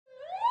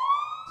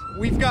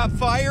We've got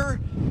fire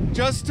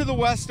just to the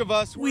west of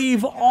us.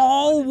 We've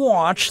all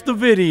watched the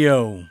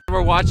video.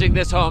 We're watching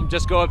this home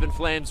just go up in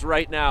flames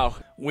right now.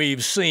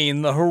 We've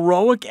seen the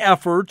heroic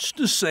efforts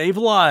to save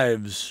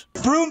lives.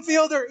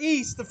 Broomfield or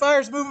east, the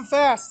fire's moving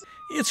fast.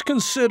 It's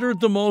considered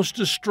the most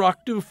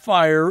destructive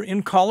fire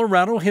in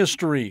Colorado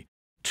history.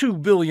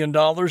 $2 billion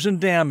in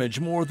damage,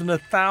 more than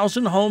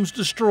 1,000 homes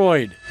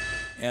destroyed,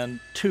 and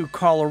 2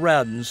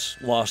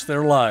 Coloradans lost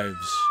their lives.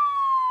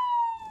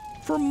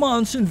 For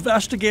months,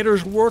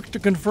 investigators worked to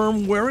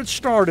confirm where it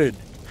started,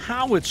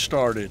 how it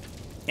started,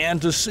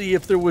 and to see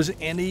if there was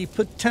any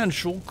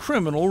potential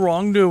criminal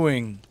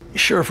wrongdoing.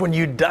 Sheriff, when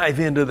you dive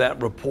into that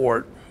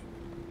report,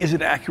 is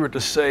it accurate to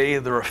say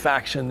there are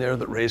facts in there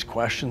that raise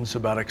questions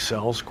about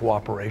Excel's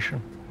cooperation?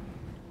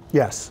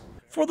 Yes.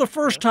 For the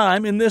first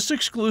time in this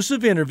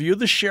exclusive interview,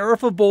 the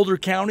sheriff of Boulder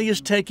County is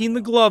taking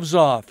the gloves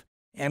off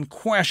and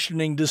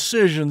questioning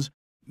decisions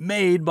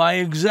made by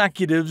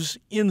executives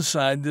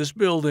inside this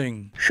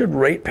building. Should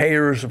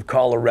ratepayers of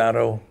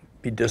Colorado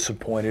be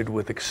disappointed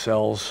with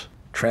Excel's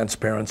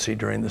transparency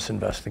during this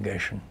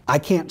investigation? I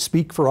can't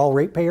speak for all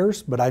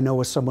ratepayers, but I know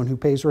as someone who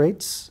pays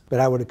rates that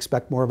I would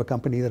expect more of a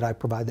company that I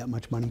provide that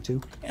much money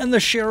to. And the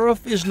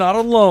sheriff is not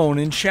alone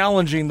in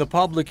challenging the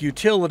public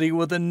utility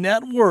with a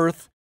net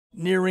worth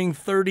nearing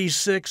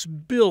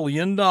 $36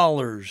 billion.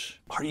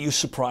 Are you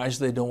surprised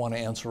they don't want to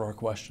answer our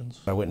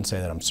questions? I wouldn't say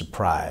that I'm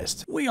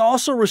surprised. We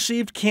also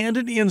received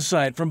candid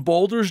insight from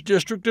Boulder's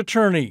district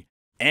attorney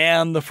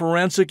and the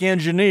forensic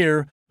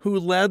engineer who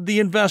led the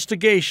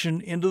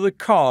investigation into the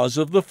cause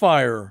of the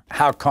fire.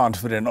 How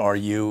confident are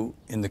you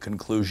in the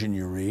conclusion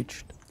you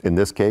reached? In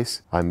this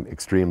case, I'm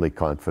extremely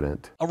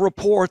confident. A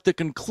report that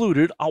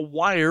concluded a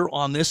wire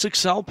on this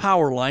Excel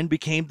power line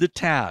became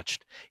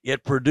detached.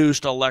 It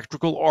produced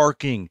electrical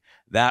arcing.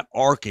 That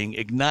arcing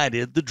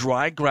ignited the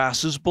dry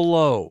grasses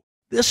below.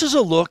 This is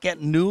a look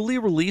at newly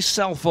released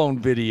cell phone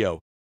video.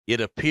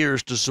 It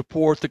appears to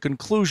support the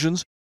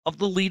conclusions of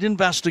the lead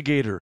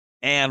investigator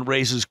and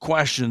raises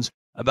questions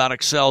about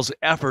Excel's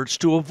efforts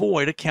to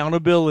avoid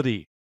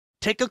accountability.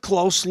 Take a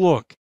close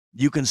look.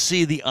 You can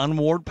see the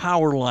unmoored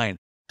power line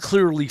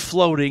clearly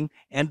floating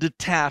and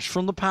detached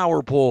from the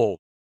power pole.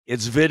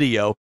 It's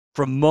video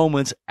from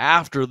moments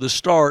after the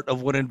start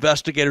of what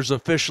investigators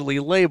officially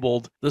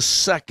labeled the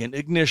second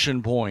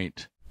ignition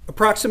point.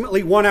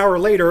 Approximately 1 hour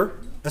later,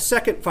 a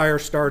second fire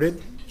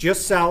started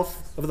just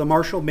south of the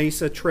Marshall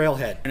Mesa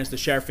trailhead. And as the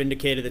sheriff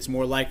indicated, it's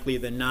more likely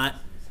than not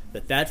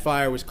that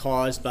fire was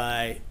caused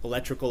by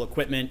electrical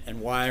equipment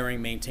and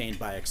wiring maintained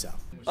by Excel.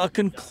 A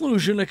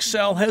conclusion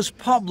Excel has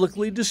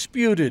publicly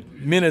disputed.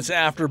 Minutes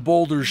after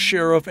Boulder's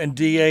sheriff and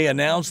DA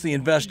announced the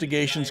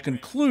investigation's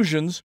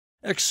conclusions,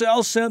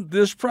 Excel sent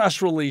this press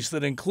release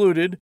that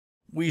included,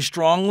 "We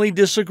strongly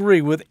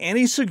disagree with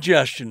any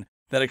suggestion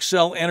that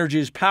Excel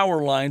Energy's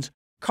power lines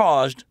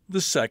caused the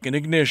second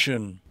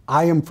ignition."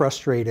 I am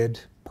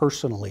frustrated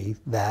personally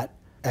that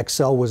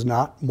Excel was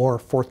not more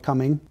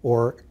forthcoming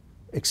or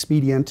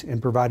expedient in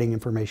providing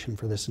information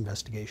for this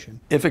investigation.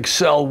 If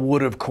Excel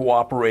would have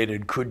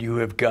cooperated, could you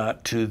have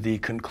got to the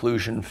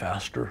conclusion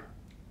faster?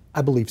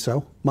 I believe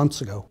so,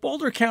 months ago.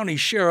 Boulder County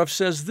Sheriff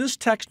says this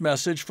text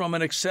message from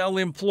an Excel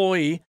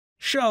employee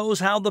shows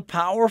how the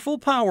powerful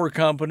power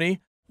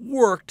company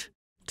worked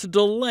to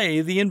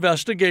delay the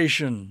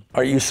investigation.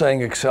 Are you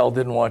saying Excel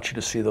didn't want you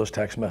to see those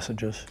text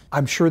messages?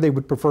 I'm sure they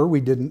would prefer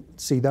we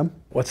didn't see them.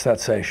 What's that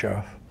say,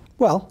 Sheriff?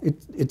 Well,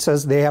 it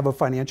says they have a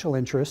financial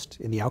interest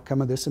in the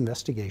outcome of this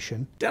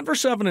investigation. Denver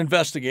 7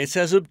 Investigates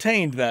has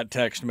obtained that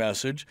text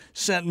message,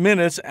 sent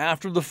minutes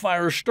after the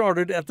fire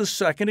started at the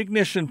second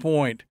ignition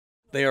point.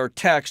 They are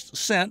texts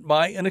sent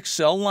by an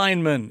Excel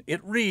lineman. It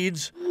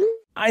reads,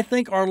 "I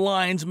think our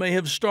lines may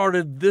have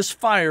started this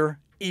fire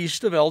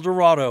east of El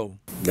Dorado."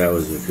 That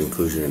was the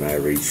conclusion I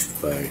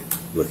reached by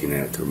looking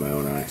at it through my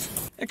own eyes.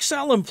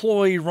 Excel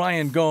employee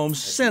Ryan Gomes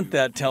sent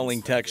that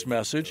telling text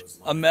message,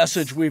 a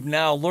message we've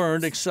now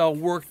learned Excel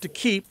worked to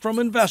keep from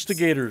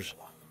investigators,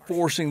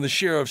 forcing the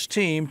sheriff's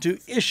team to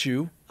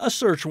issue a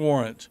search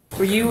warrant.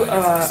 Were you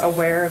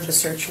aware of the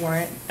search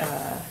warrant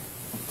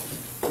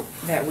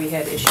that we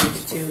had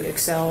issued to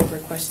Excel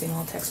requesting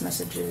all text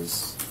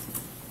messages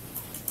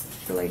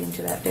relating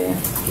to that day?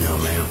 No,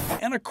 ma'am.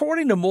 And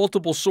according to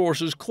multiple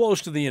sources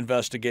close to the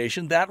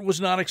investigation, that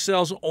was not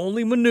Excel's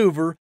only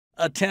maneuver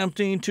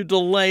attempting to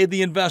delay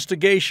the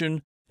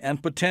investigation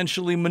and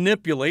potentially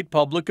manipulate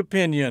public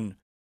opinion.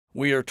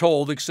 We are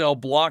told Excel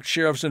blocked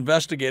sheriff's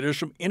investigators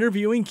from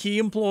interviewing key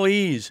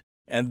employees.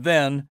 And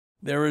then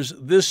there is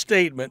this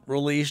statement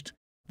released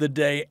the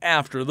day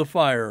after the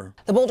fire.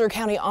 The Boulder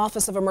County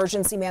Office of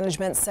Emergency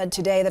Management said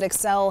today that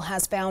Excel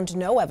has found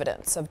no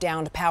evidence of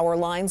downed power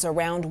lines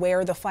around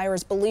where the fire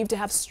is believed to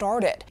have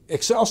started.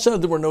 Excel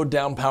said there were no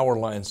downed power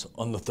lines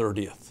on the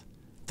 30th.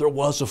 There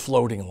was a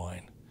floating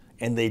line,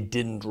 and they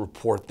didn't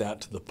report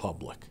that to the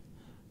public.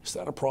 Is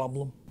that a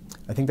problem?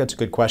 I think that's a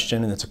good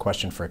question, and it's a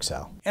question for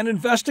Excel. And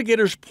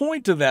investigators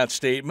point to that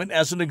statement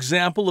as an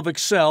example of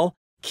Excel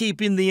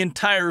keeping the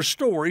entire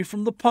story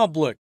from the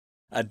public.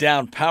 A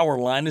downed power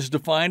line is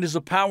defined as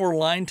a power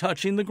line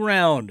touching the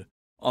ground.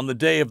 On the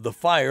day of the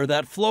fire,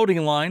 that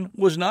floating line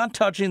was not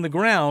touching the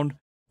ground,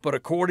 but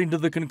according to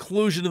the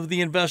conclusion of the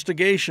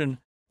investigation,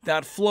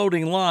 that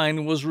floating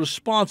line was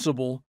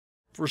responsible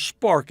for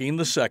sparking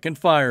the second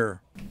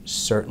fire.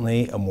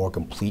 Certainly a more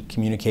complete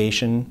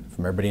communication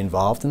from everybody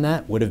involved in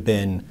that would have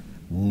been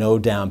no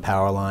down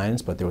power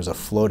lines, but there was a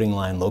floating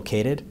line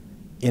located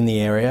in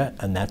the area,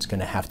 and that's going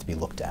to have to be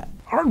looked at.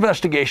 Our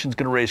investigation is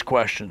going to raise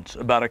questions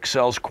about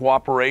Excel's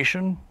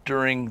cooperation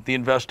during the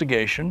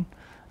investigation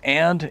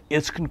and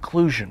its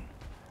conclusion.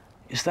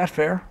 Is that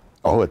fair?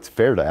 Oh, it's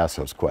fair to ask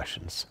those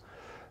questions.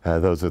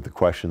 Those are the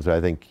questions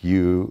I think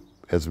you,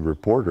 as a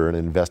reporter and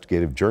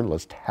investigative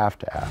journalist, have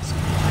to ask.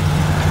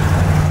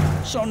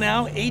 So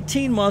now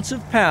 18 months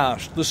have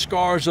passed. The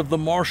scars of the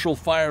Marshall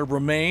fire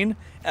remain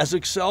as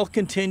Excel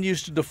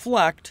continues to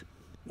deflect,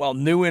 while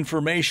new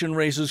information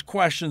raises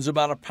questions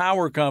about a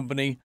power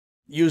company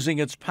using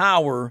its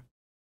power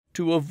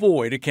to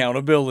avoid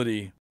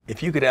accountability.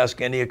 If you could ask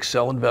any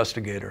Excel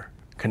investigator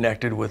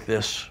connected with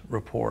this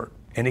report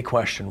any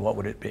question, what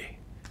would it be?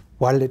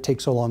 Why did it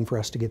take so long for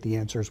us to get the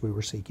answers we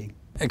were seeking?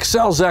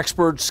 Excel's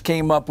experts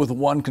came up with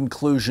one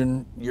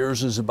conclusion.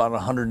 Yours is about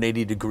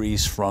 180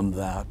 degrees from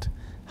that.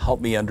 Help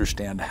me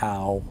understand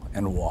how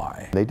and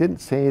why. They didn't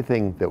say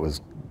anything that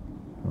was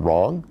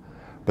wrong,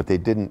 but they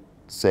didn't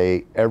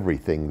say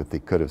everything that they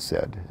could have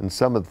said. And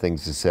some of the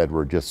things they said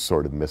were just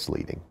sort of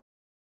misleading.